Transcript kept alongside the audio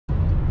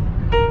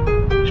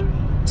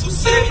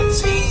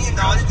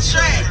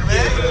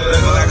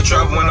a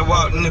trouble when I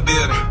walked in the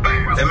building.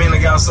 That mean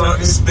I got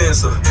something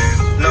expensive.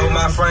 Know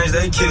my friends,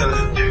 they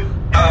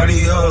killin'. All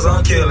these hoes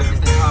I'm killin'.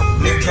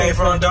 Nigga came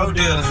from dope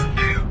dealing.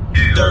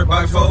 Dirt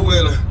bike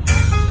 4-wheeler.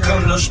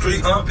 Come to the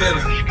street, I'm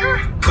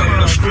peelin'. Come to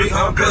the street,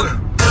 I'm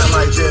peelin'.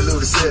 Like Jet Lou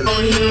the city.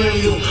 I'm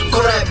hearing you.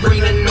 Frat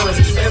bring the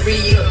noise every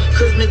year.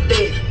 Christmas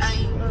Day.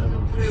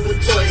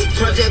 Toys.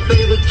 Project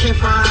Baby came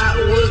from Hot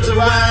Woods to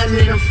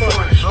riding in the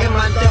foreign. And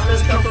my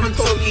dollars come from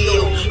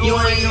Tokyo. Yo.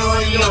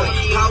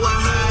 Power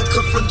high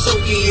come from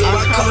Tokyo.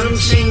 I call them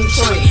Ching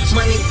Choi.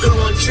 Money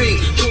growing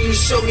tree. Can you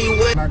show me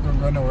where? We're not gonna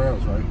go nowhere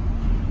else, right?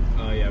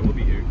 Yeah, we'll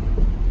be here.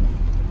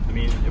 I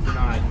mean, if we're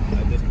not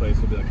at this place,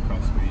 we'll be like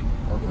across the street.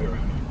 Okay. We'll be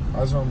around here. I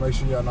just wanna make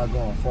sure y'all not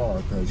going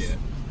far, cause yeah.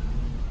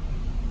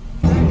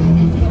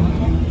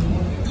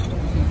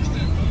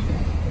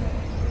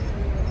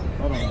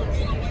 Hold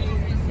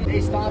on. They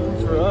stopping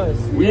for us.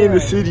 We in the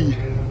city.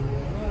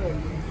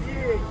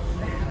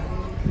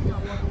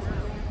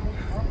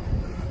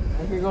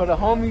 I can go to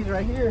homies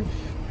right here.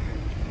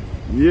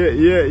 Yeah.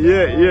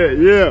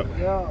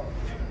 Yo.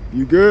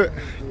 You good?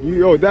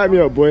 Yo, dap me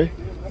up, boy.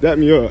 Dap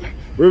me up.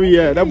 Where we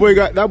at? That boy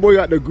got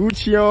the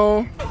Gucci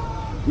on.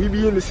 We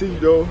be in the city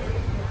though.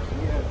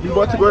 We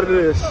about to go to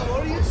this.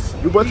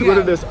 We about to go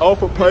to this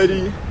alpha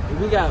party.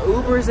 We got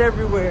Ubers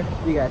everywhere.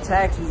 We got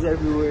taxis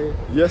everywhere.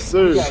 Yes,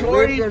 sir. We got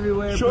Lyft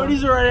everywhere.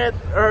 Shorties are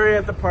already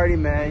at the party,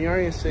 man. You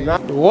already saying.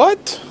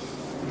 What?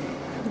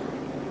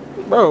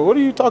 Bro, what are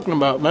you talking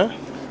about, man?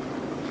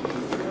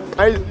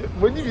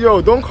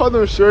 Yo, don't call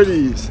them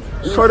shorties.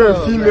 You call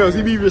them females.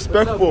 You be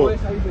respectful.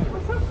 What's up, boys? How you doing?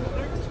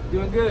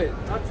 Doing good.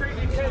 I'll trade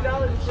you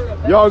 $10 for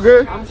a Y'all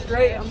good? I'm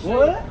straight.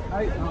 What?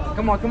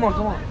 Come on.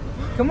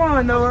 Come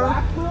on,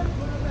 Noah.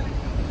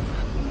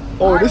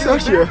 Oh, this is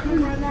actually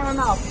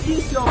No.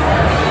 Peace, yo.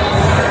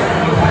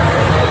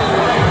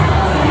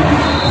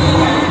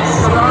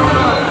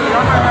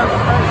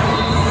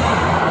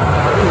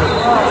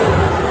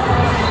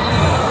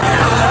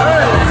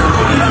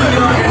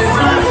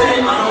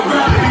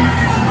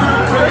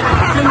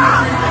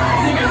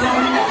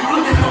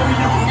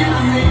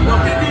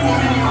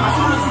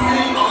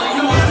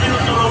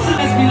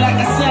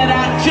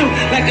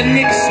 Like a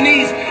nigga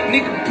sneeze,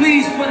 nigga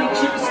please for the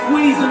chicken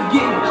squeeze, I'm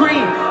getting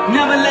cream.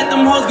 Never let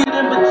them hoes get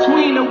in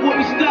between of what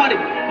we started.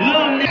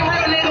 Little nigga,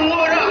 real nigga,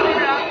 what up?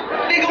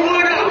 Nigga,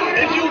 what up?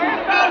 If you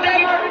out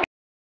there.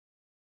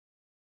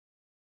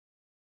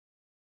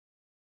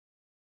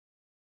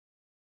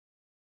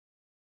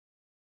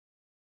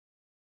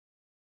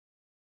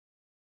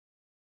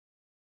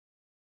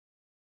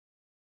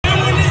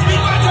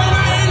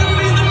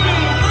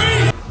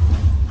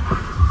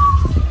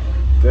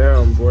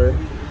 damn, boy.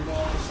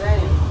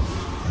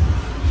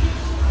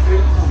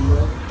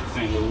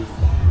 St. Louis.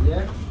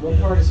 Yeah? What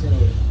part of St.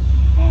 Louis?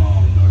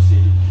 North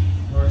City.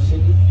 North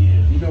City?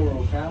 Yeah. You know where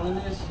O'Fallon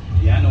is?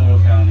 Yeah, I know where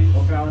O'Fallon is.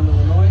 O'Fallon,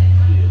 Illinois?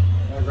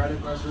 Yeah. Like right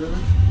across the river?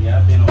 Yeah,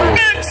 I've been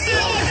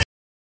over.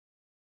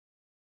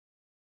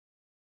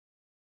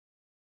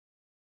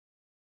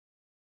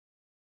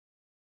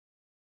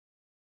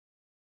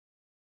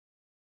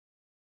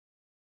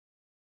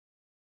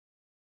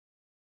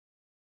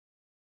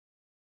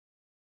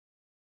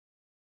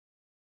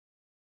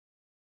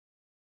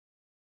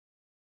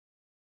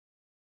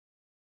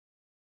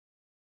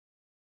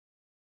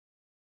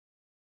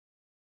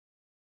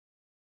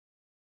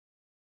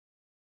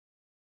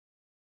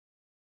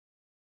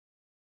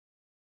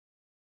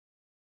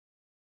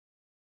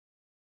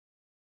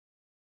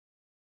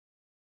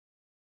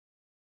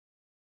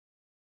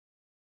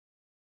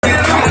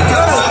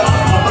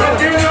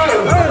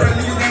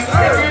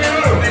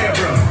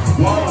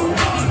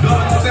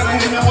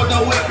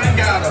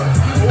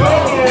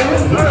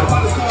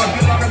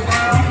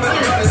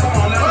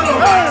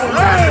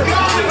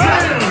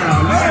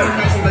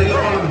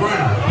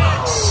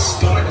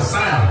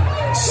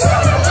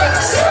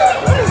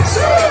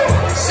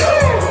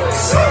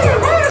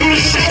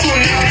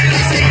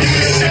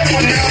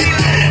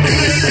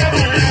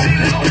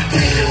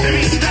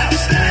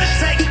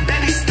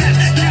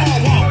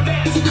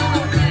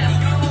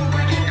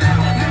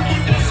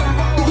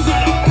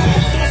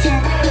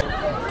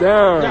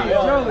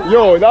 Damn.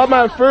 Yo, that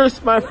my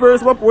first, what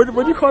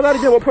do you call that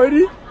again? What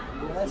party?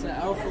 That's an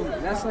alpha,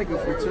 that's like a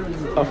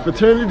fraternity. A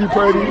fraternity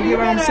party. You get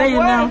what I'm saying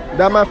now?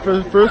 That my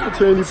first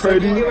fraternity So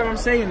party. you get what I'm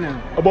saying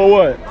now? About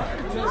what?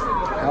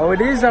 How it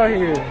is out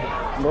here.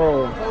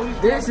 Bro.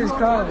 This is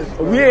college.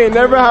 We ain't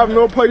never have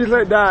no parties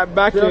like that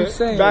back That's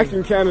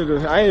in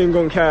Canada. I ain't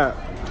gonna cap.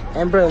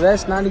 And bro,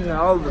 that's not even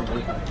all of it.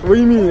 What do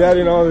you mean that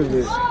ain't all of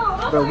it?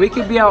 But we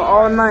could be out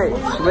all night.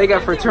 So they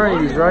got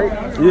fraternities, right?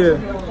 Yeah.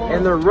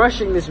 And they're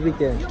rushing this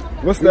weekend.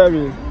 What's that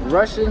mean?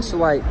 Rushing, so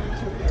like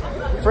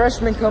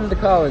freshmen come to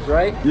college,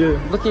 right?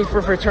 Yeah. Looking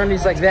for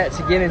fraternities like that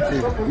to get into.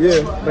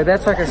 Yeah. But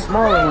that's like a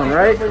smaller one,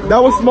 right?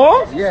 That was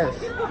small? Yes.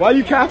 Why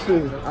you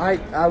capping?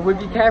 I would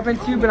be capping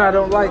too, but I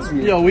don't like to.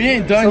 Yo, we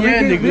ain't done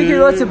yet, nigga. We can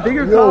go to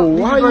bigger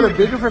go to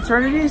bigger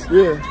fraternities.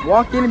 Yeah.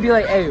 Walk in and be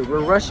like, hey,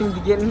 we're rushing to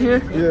get in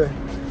here. Yeah.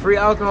 Free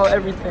alcohol,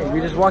 everything. We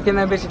just walk in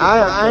that bitch.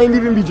 I ain't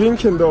even be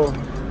drinking though.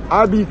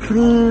 I be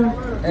clean,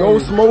 no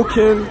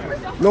smoking,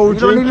 no You drinking.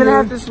 don't even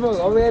have to smoke.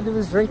 All we had to do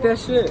was drink that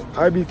shit.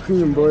 I be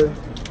clean, boy.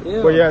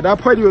 Yeah. But yeah, that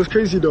party was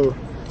crazy though.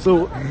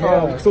 So,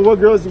 so what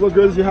girls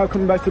you have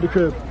coming back to the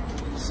crib?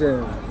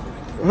 Shit.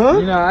 Huh?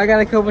 You know, I got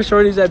a couple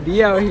shorties that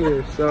be out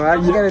here, so I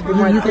just gotta do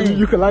my thing.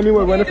 You can line me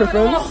with one of her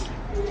friends?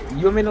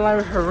 You want me to lie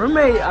with her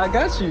roommate? I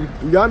got you.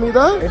 You got me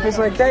there? If it's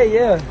like that,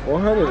 yeah.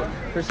 100.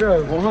 For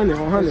sure. 100,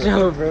 100. For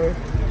sure, bro.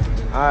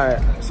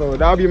 Alright, so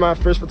that'll be my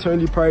first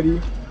fraternity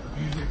party.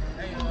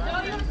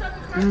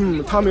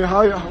 Tommy,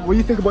 what do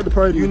you think about the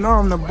party? You know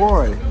I'm the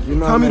boy. You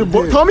know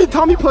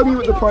Tommy plug me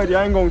with the party.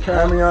 I ain't gonna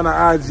care. Tommy on the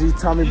IG,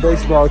 Tommy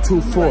Baseball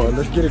 24.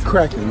 Let's get it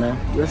cracking, man.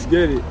 Let's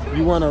get it.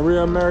 You want a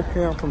real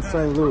American? I'm from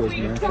St. Louis,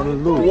 man.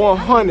 From Louis.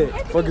 100.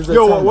 Fuck is that?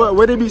 Yo,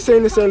 what they be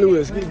saying in St.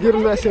 Louis? Give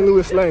them that St.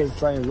 Louis slang.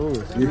 St.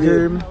 Louis. You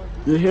hear me?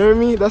 You hearing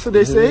me? That's what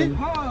they say?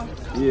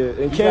 Yeah,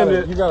 in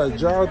Canada. You gotta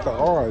draw out the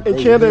R. In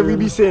Canada, we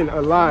be saying a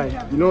lie.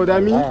 You know what I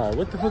mean?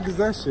 What the fuck is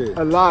that shit?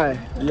 A lie.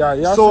 Yeah,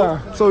 y'all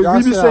so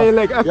we be saying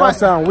like, if y'all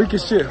sound weak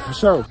as shit for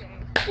sure.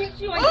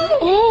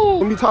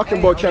 Don't be talking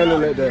about Canada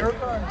like that.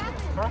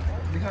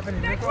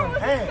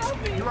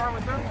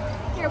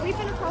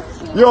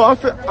 Yo, I'm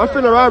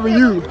finna ride with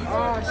you.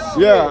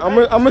 Yeah, I'm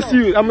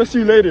gonna see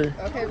you later.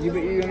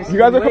 You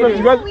guys are coming.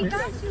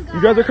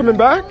 You guys are coming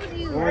back?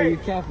 Or are you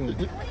capping?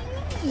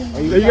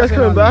 Are you guys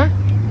coming back?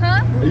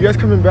 Huh? Are you guys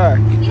coming back?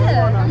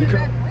 Yeah. We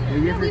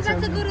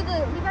about to go to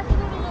the.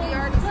 We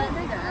already said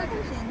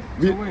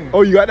the.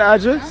 Oh, you got the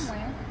address?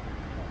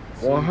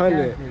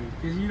 100.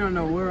 Because you don't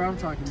know where I'm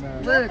talking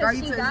about. Look, are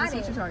you what you're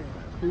talking about?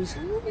 Who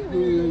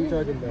are you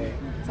talking about?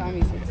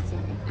 Tommy sent it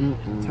to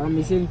me.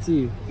 Tommy sent it to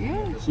you.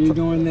 Yeah. So you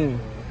going there?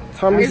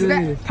 Tommy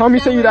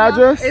sent you the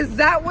address? Is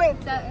that what?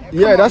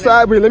 Yeah, that's the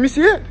address. Let me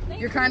see it.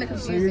 You're kind of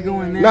confused. So you're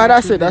going there? Nah,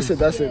 that's it.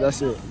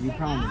 You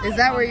promise. Is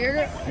that where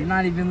you're? You're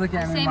not even looking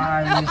at me in my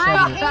eyes when you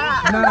said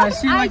it. No,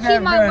 she I looked at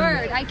keep my me.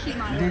 word. I keep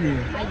my word. Did you?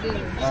 I do.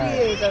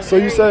 She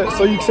is.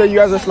 So you say you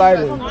guys are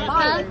sliding.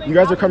 Huh? You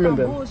guys are coming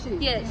then.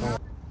 Yes.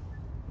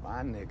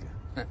 My nigga.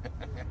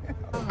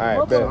 Alright,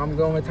 So bet. I'm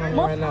going with Tommy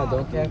right now.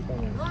 Don't cap on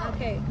me.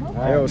 Okay.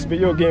 Yo, spit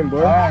your game,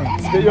 boy.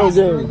 Alright. Spit your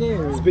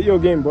game. Spit your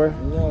game, boy.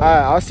 Alright,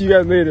 I'll see you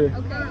guys later.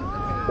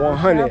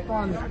 100.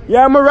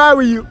 Yeah, I'ma ride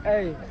with you.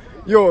 Hey.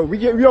 Yo, we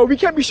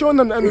can't be showing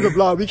them the end of the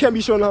vlog. We can't be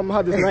showing them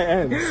how this night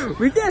ends.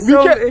 We can't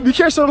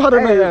show them how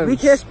the night ends. We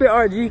can't spit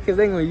our G because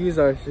they're gonna use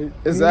our shit.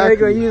 Exactly.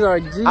 They're gonna use our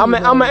G.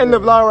 I'ma end the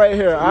vlog right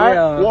here, alright?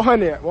 Yeah.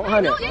 100.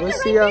 We'll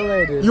see y'all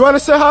later. You wanna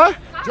say hi?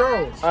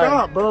 Joe,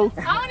 stop, bro.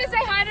 I want to say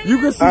hi to You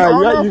can see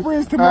all my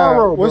friends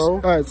tomorrow, bro.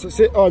 Alright, so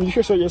you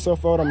can show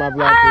yourself out on my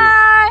vlog.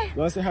 Hi. You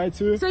wanna say hi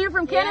too? So you're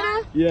from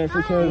Canada? Yeah, I'm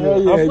from Canada.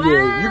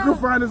 Yeah. You can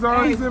find us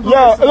all these information.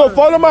 Yeah, look,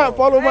 follow my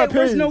page.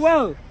 Where's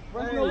Noel?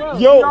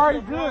 Yo.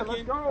 Alright, good.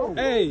 Let's go.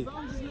 Hey.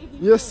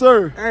 Yes,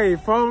 sir. Hey,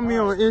 follow me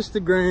on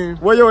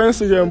Instagram. What your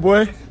Instagram,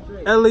 boy?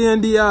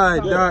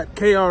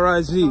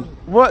 lendi.kriz.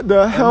 What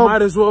the hell?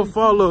 Might as well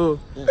follow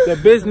the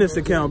business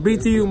account,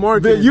 BTU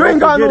Marketing. You ain't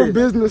got Don't no forget it.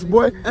 business,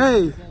 boy.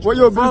 Hey, What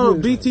your follow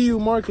business? BTU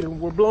Marketing.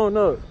 We're blowing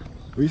up.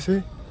 What you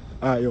say?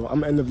 Alright, yo, I'm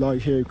gonna end the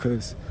vlog here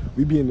because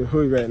we be in the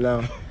hood right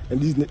now,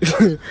 and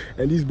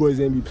these boys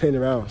ain't be playing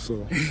around.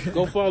 So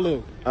Go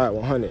follow. alright,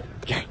 100.